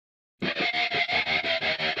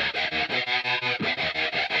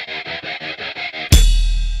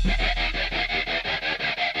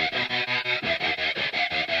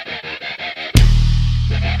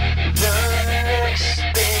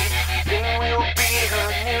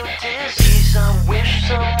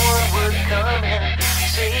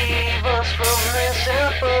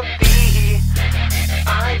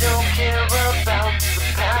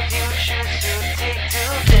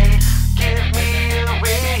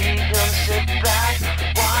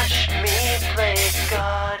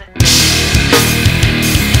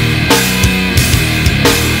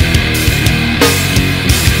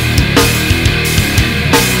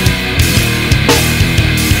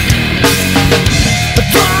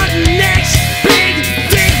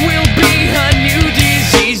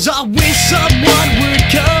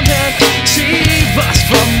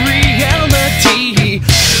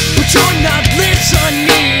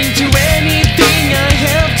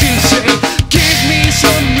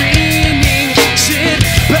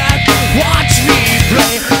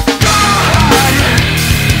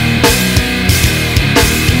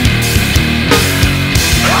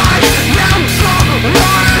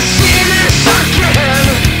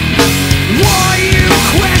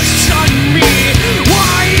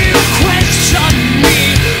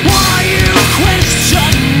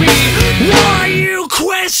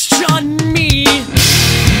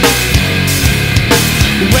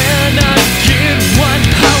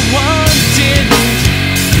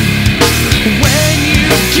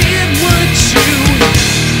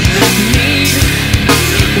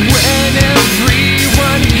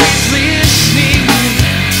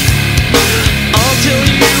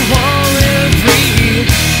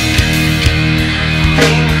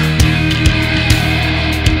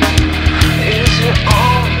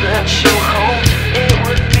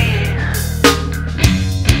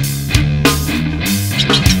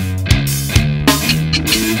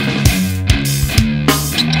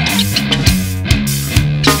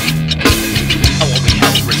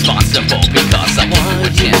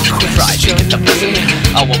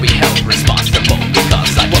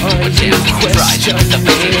chance and you try to get the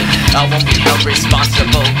best of me, I won't be held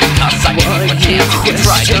responsible because I gave you a chance and you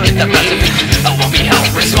tried to get the best of me. I won't be held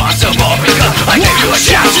responsible because I gave you a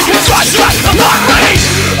chance and you tried to block me.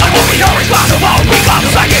 I won't be held responsible because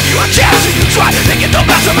I gave you a chance and you tried to get the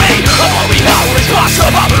best of me. I won't be held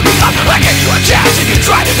responsible because I gave you a chance and you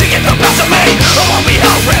tried to get the best of me. I won't be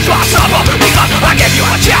held responsible because I gave you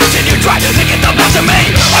a chance and you tried to get the best of me.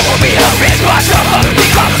 I won't be held responsible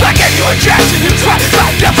because I gave you a chance and you tried to block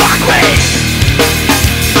me.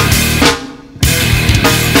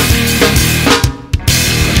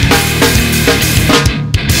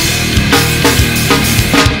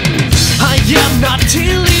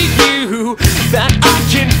 That I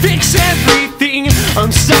can fix everything. I'm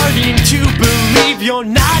starting to believe you're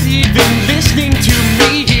not even listening to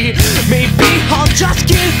me. Maybe I'll just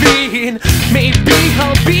give in. Maybe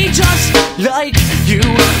I'll be just like you.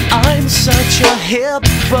 I'm such a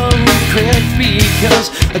hypocrite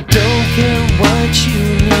because I don't care what you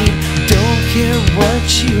need, don't care what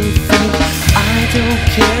you think. I don't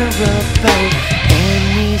care about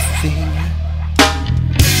anything.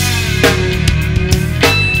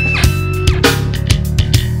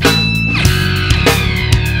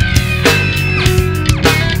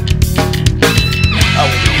 I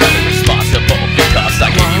won't be held responsible because I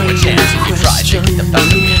gave you a chance and you tried to get the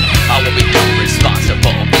best of me. I won't be held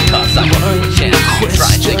responsible because I gave you a chance and you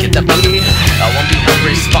tried to get the best of me. I won't be held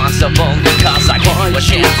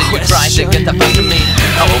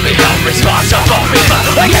responsible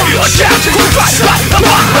because I gave you a chance and you tried to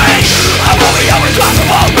block me. I won't be held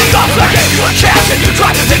responsible because I gave you a chance and you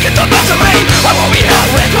tried to get the best of me. I won't be held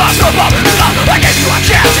responsible because I gave you a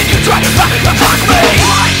chance and you tried to block me.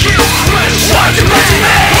 Why you question me?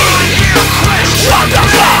 What the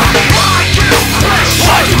fuck?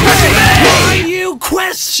 Why you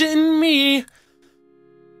question me?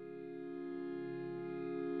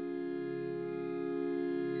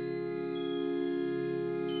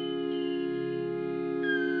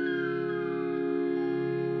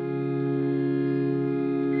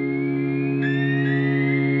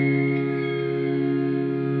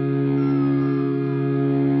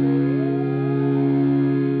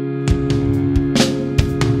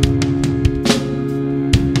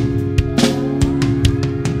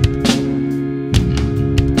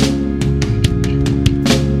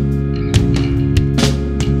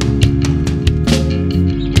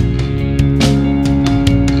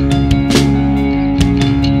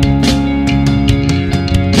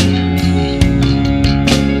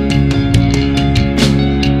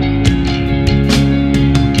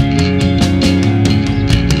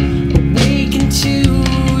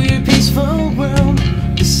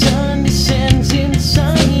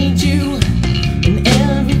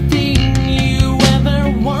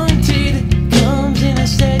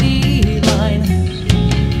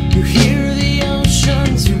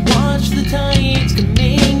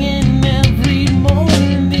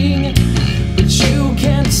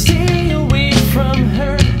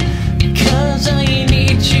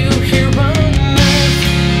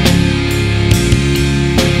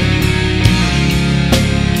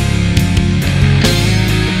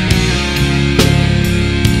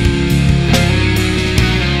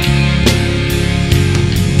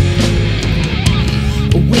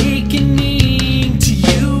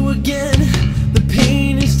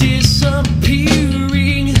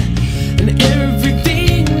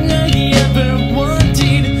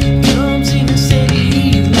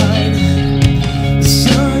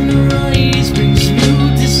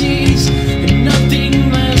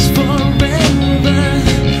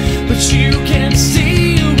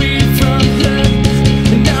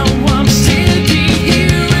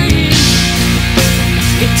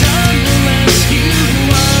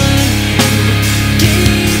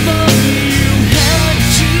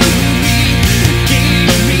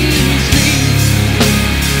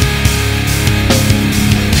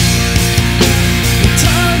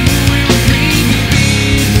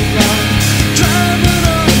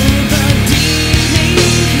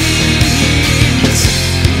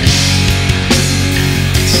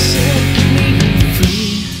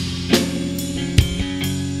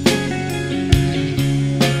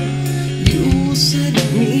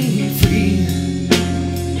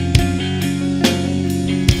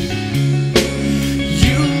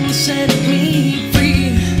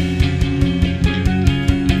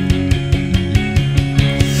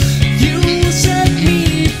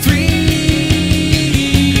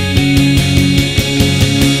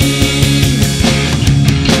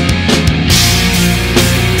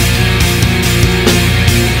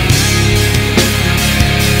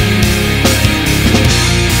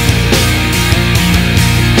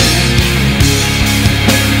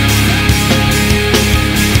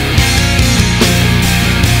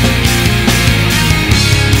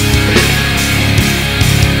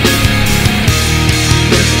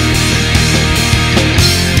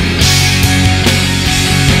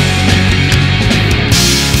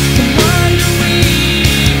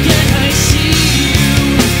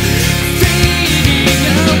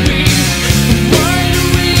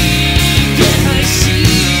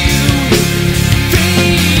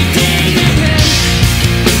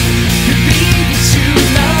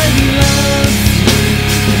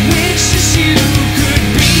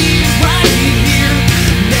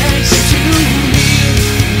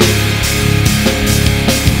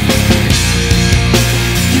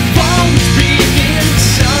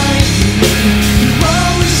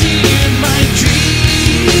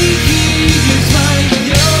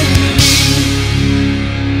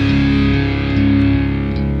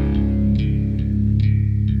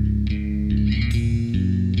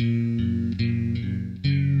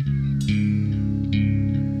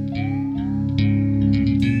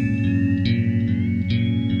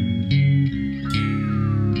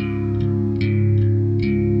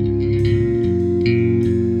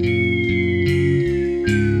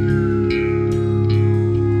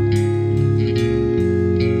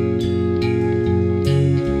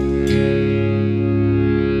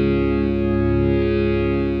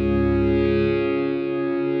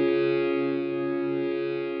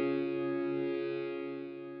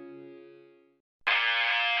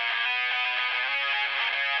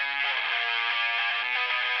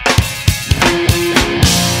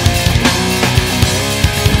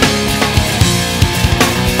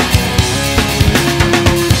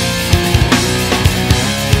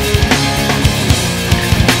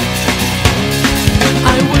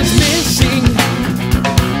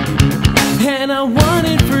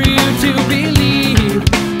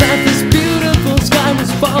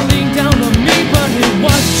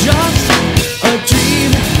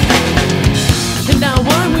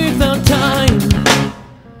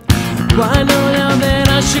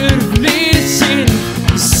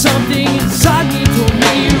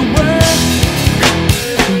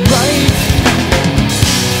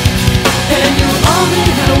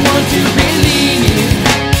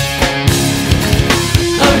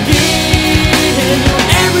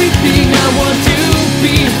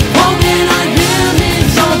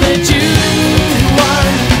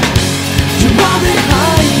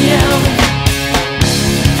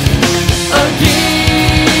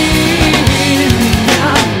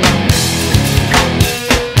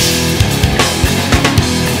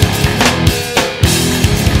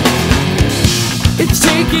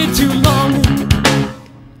 take it too long.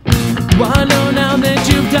 I know now that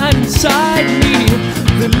you've died inside me.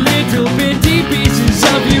 The little bitty pieces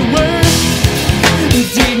of you were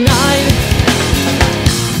denied.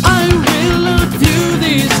 I will love you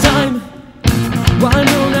this time. I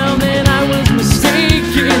know now that I was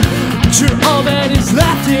mistaken. You're all that is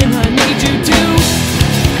left and I need you to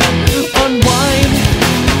unwind.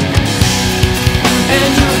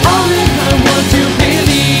 And you're all that I want to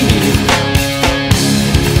believe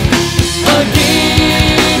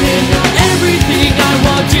again. And you're everything I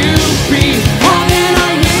want to be. All that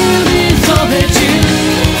I am is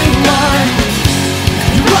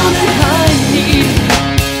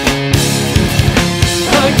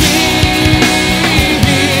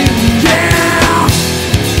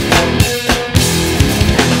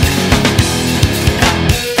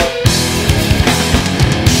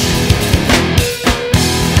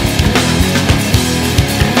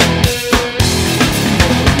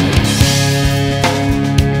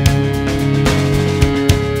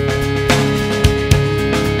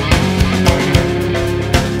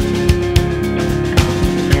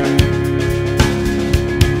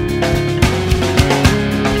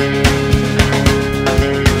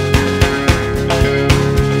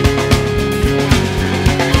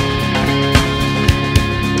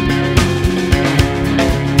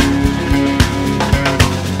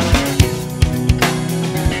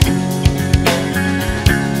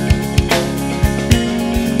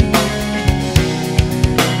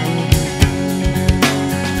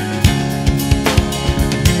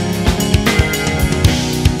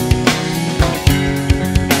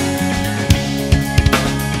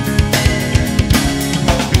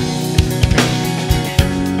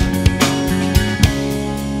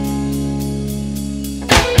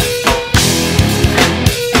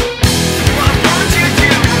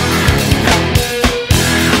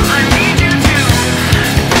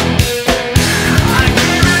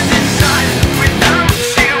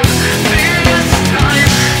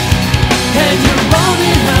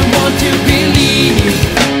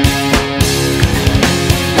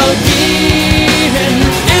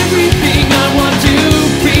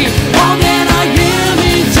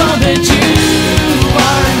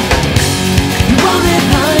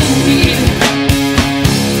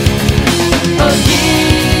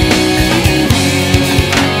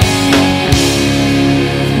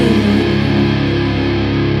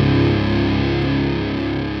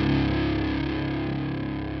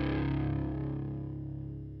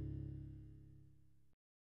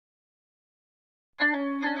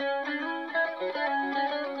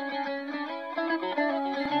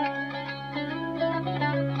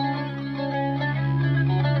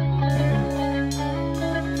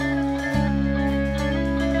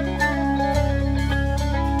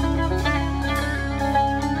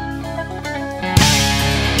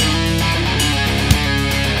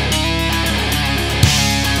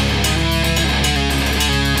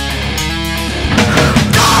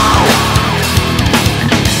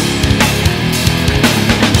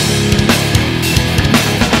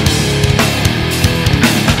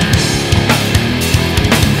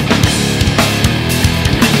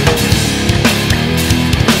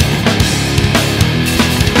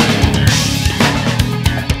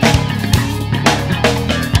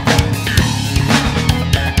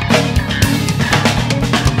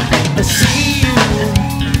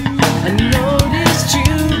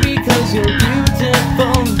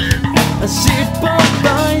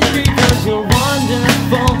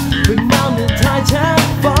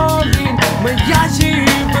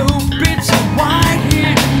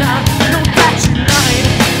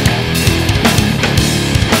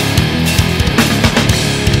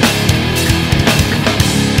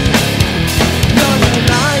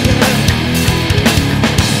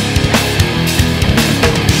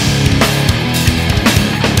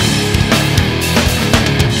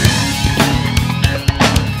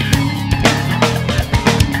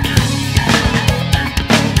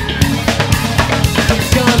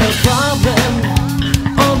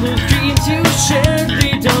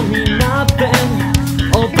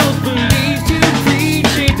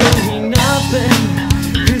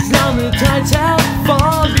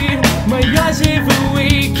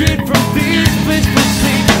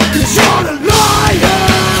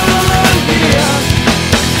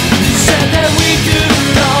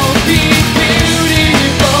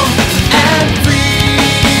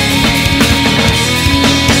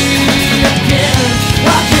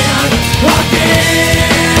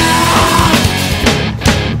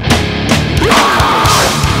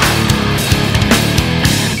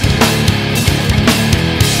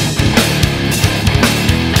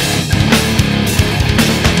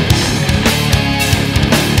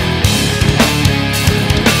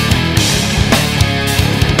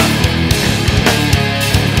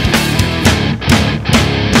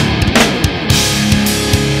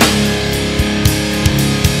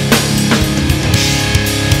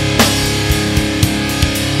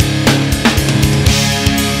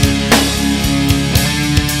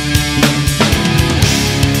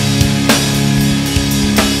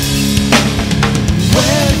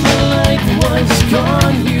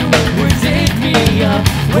on you would take me up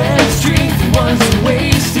when strength was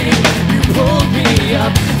wasted. You pulled me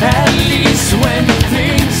up, at least when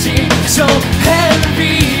things seem so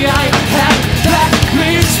heavy. I had that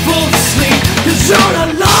blissful sleep, 'cause you're a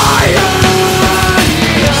liar.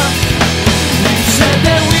 You said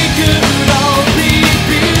that we could all be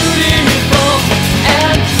beautiful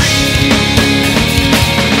and free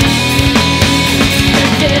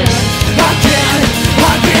again, again,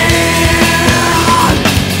 again.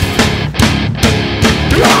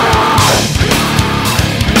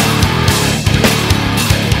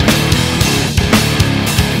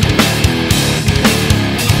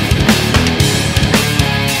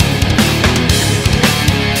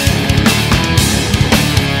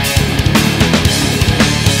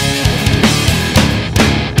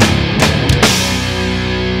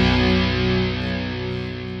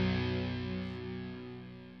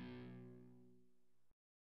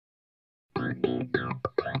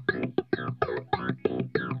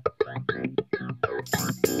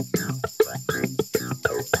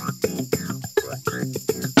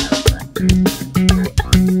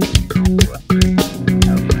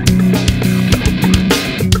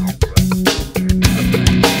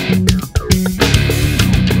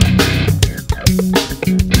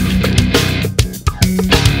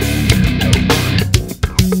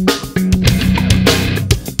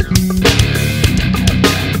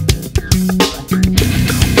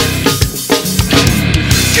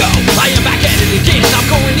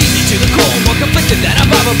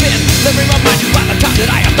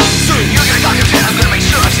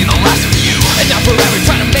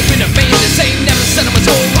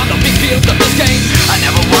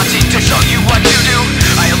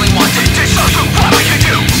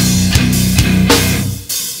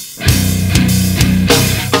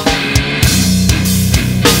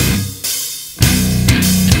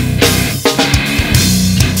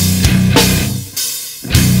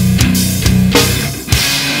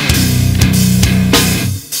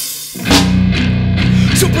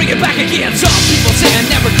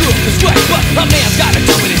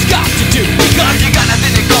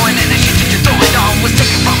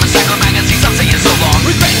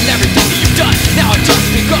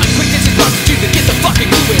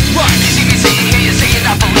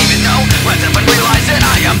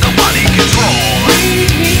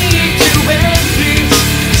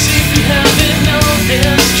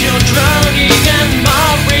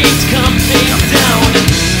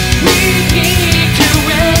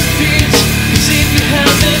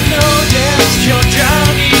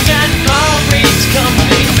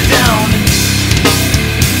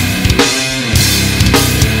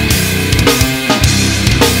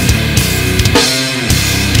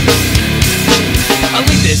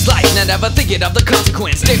 Never thinking of the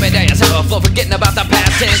consequence. Day by day I suffer for forgetting about the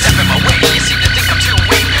past tense. Step in my way, you seem to think I'm too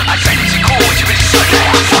weak. I try to be cool, but you really should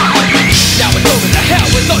have fuck with me. Now it's over to hell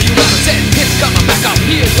with all you ever said. It's coming back up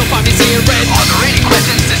here, you'll find me seeing red. Are there any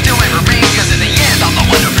questions that still ain't remain? 'Cause in the end, I'm the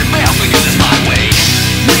one who prevails because it's my way.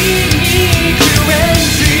 We need to end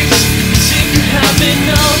this. 'Cause if you haven't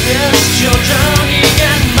noticed, you're drowning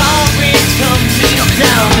and my brain's coming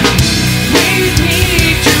down. We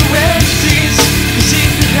need to end this. 'Cause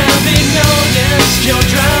if you haven't noticed, you're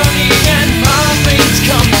drowning and my brain's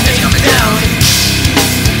coming down.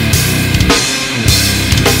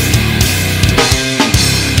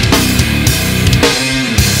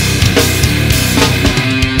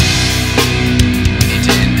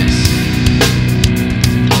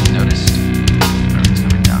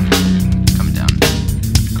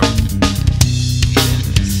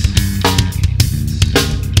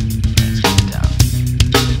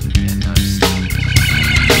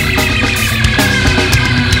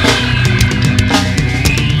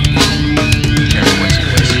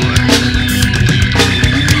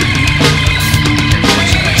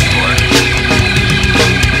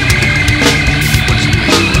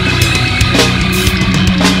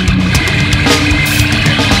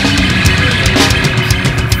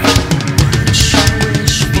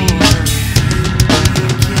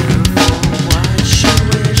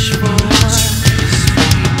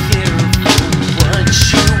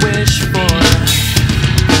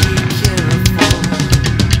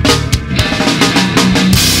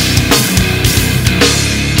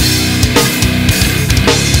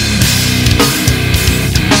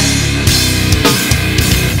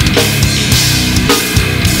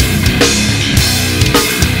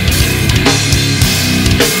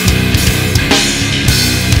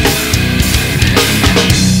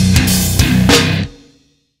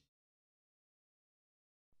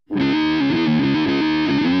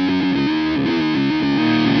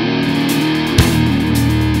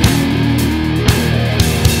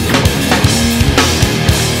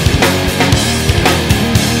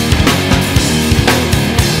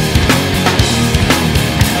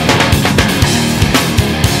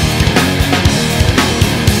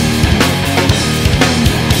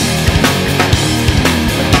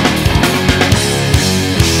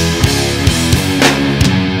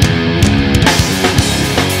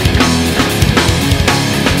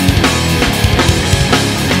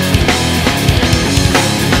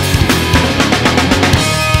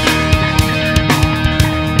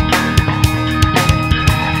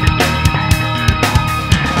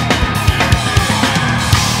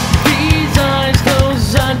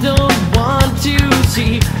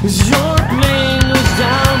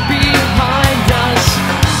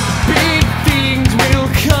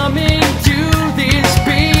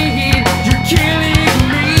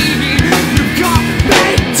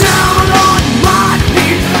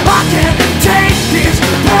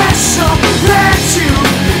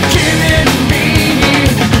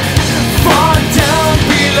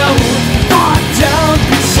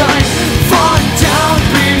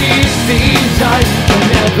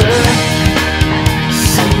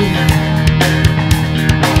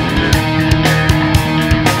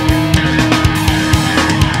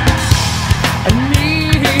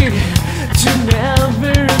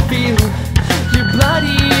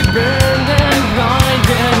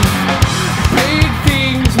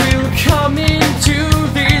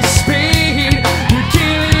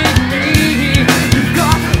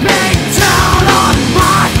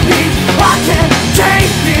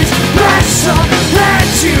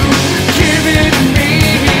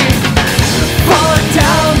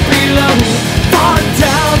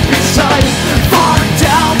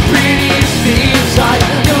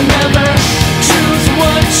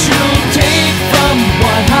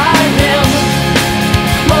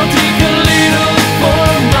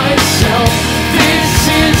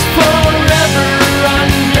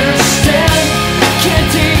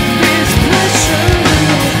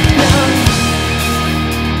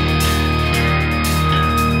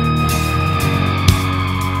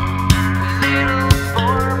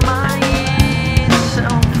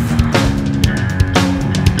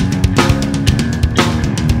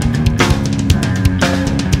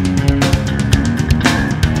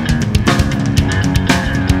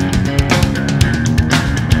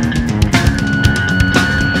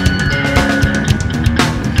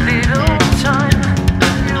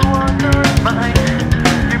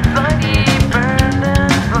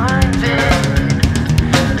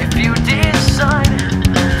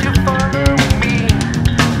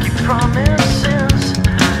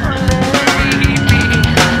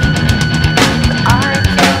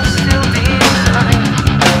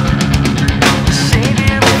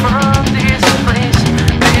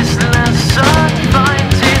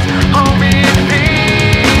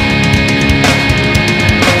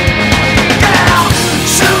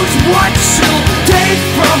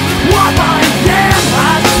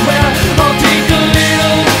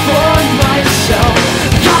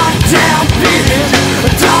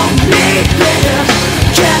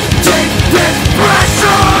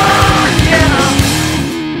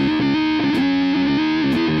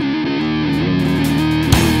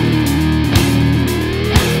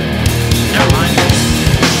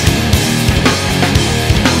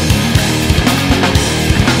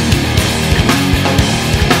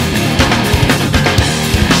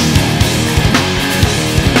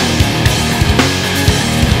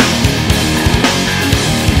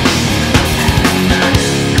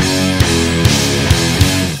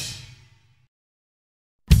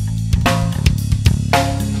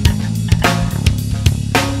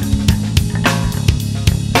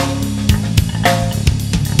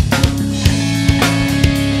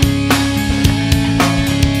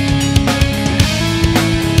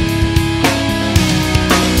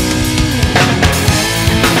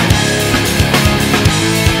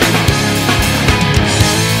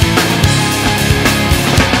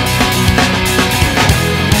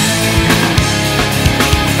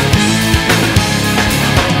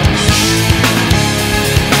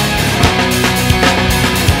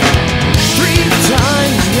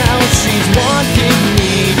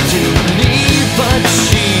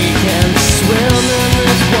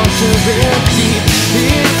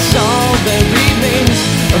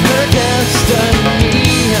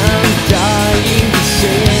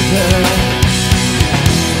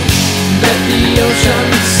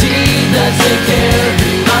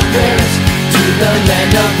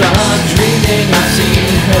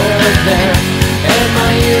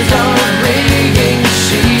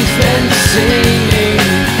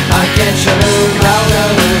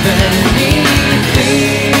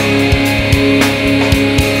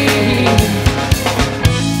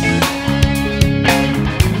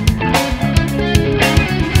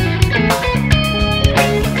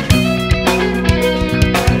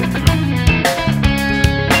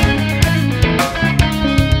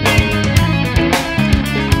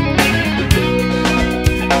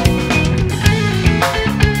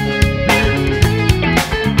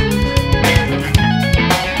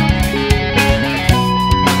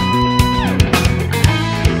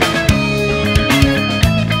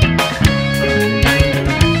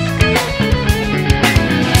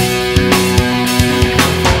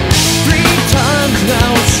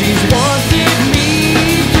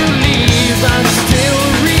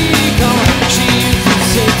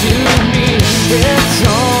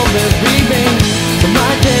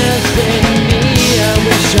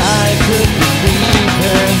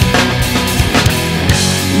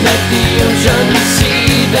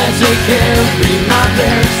 carry my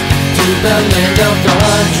prayers to the land of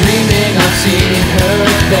dawn, dreaming of seeing her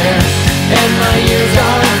there. And my ears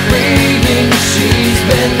are ringing, she's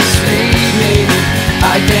been screaming,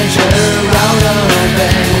 I can't shut her out of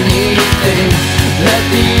anything. Let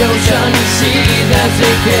the ocean see as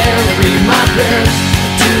they carry my prayers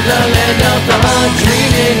to the land of dawn,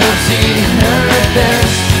 dreaming of seeing her there.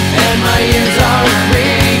 And my ears are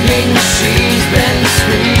ringing, she's been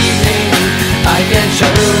screaming, I can't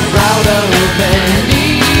shut her out of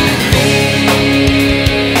anything.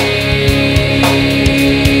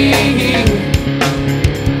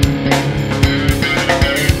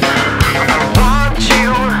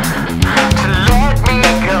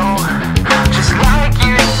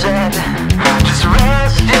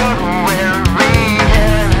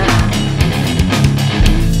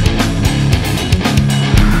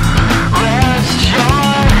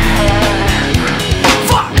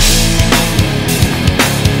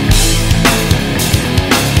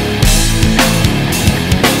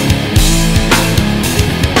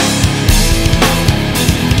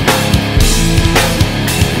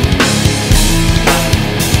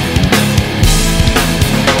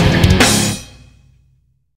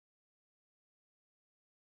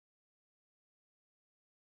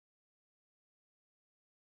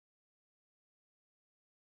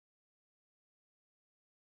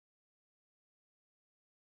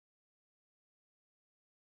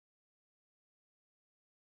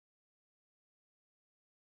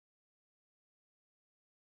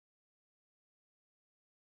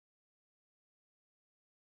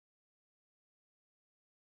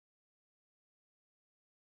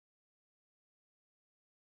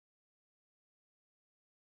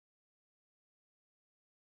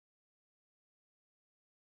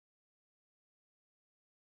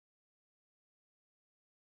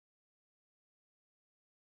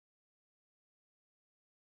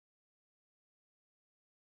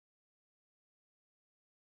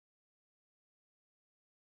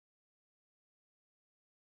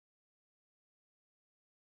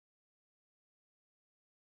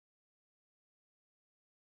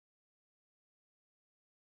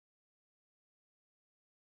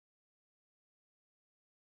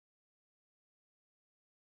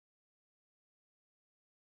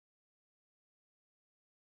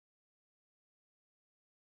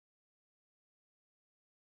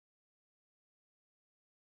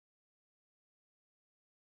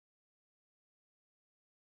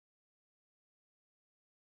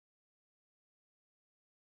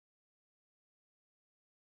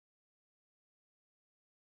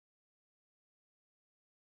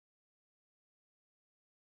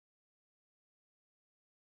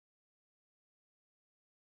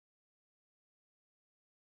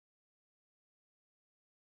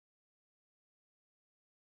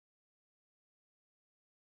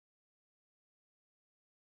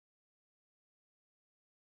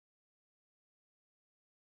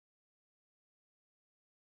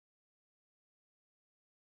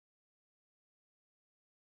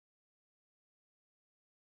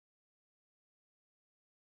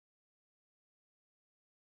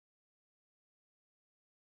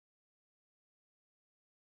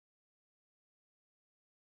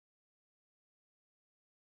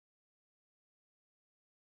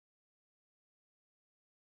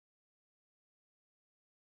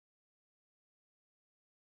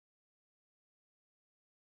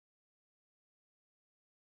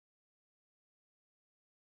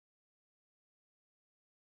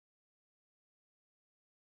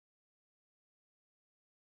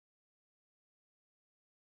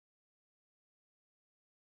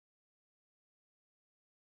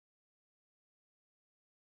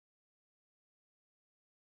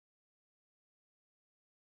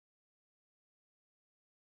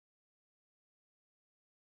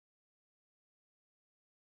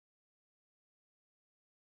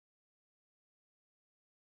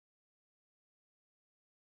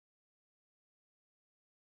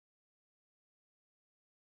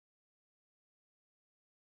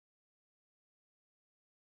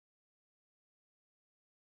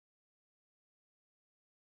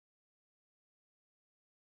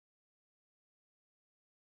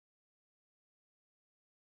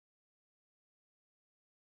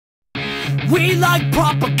 We like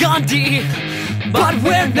propaganda, but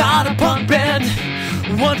we're not a punk band.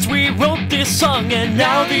 Once we wrote this song and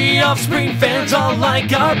now the Offspring fans all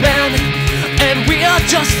like our band. And we are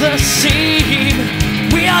just the same,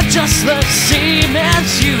 we are just the same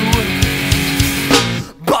as you,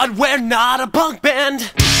 but we're not a punk band.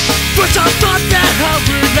 First I thought that I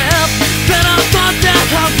would laugh, then I thought that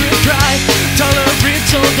I would cry.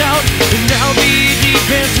 Tolerance sold out, and now the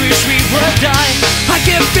fans wish we would die. I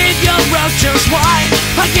can't figure out just why,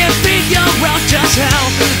 I can't figure out just how.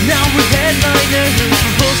 Now we're headliners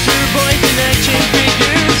for poster boys and action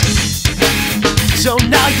figures. So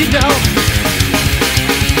now you know,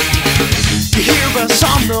 you hear us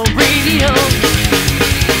on the radio.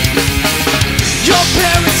 Your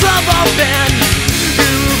parents love our band,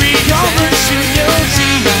 it'll be over soon you'll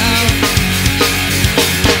see.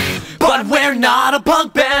 But we're not a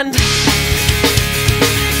punk band.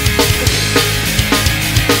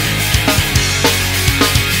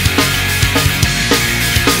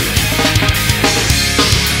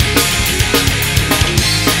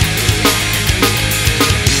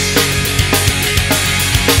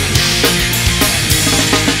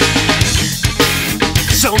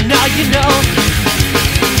 So now you know,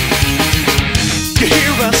 you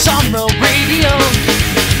hear us on the radio.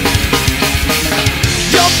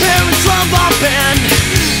 Your parents love our band,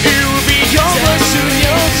 it will be over soon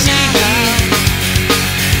you'll see.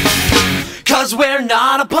 'Cause we're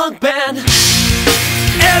not a punk band.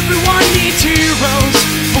 Everyone needs heroes,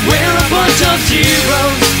 but we're a bunch of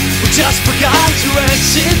zeros. We just forgot to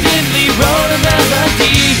exit